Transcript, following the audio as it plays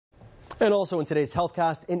And also in today's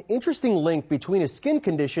HealthCast, an interesting link between a skin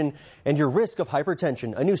condition and your risk of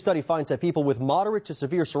hypertension. A new study finds that people with moderate to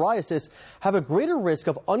severe psoriasis have a greater risk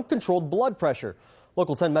of uncontrolled blood pressure.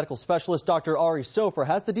 Local 10 medical specialist Dr. Soffer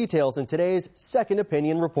has the details in today's Second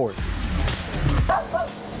Opinion report.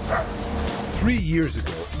 3 years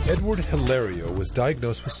ago, Edward Hilario was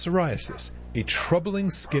diagnosed with psoriasis, a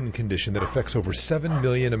troubling skin condition that affects over 7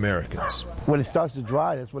 million Americans. When it starts to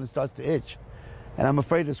dry, that's when it starts to itch. And I'm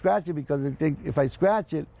afraid to scratch it because I think if I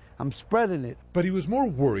scratch it, I'm spreading it. But he was more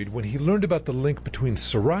worried when he learned about the link between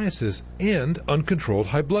psoriasis and uncontrolled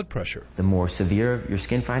high blood pressure. The more severe your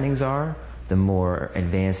skin findings are, the more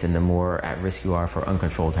advanced and the more at risk you are for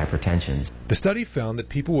uncontrolled hypertension. The study found that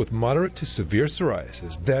people with moderate to severe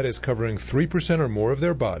psoriasis, that is covering 3% or more of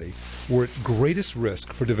their body, were at greatest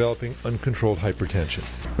risk for developing uncontrolled hypertension.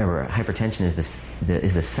 Remember, hypertension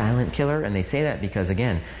is the silent killer, and they say that because,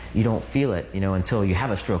 again, you don't feel it, until you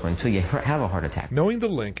have a stroke or until you have a heart attack. Knowing the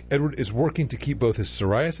link, Edward is working to keep both his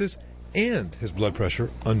psoriasis and his blood pressure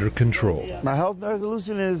under control. My health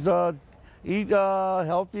resolution is eat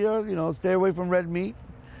healthier, stay away from red meat,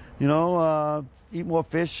 eat more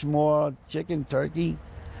fish, more chicken, turkey,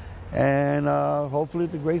 and hopefully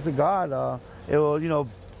with the grace of God, it will,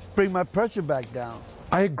 bring my pressure back down.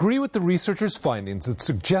 I agree with the researchers' findings that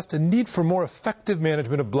suggest a need for more effective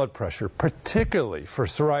management of blood pressure, particularly for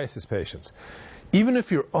psoriasis patients. Even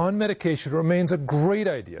if you're on medication, it remains a great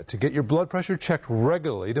idea to get your blood pressure checked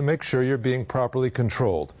regularly to make sure you're being properly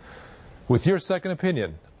controlled. With your second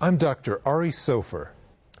opinion, I'm Dr. Soffer.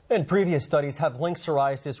 And previous studies have linked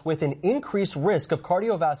psoriasis with an increased risk of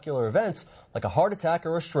cardiovascular events like a heart attack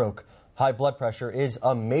or a stroke. High blood pressure is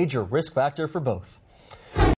a major risk factor for both.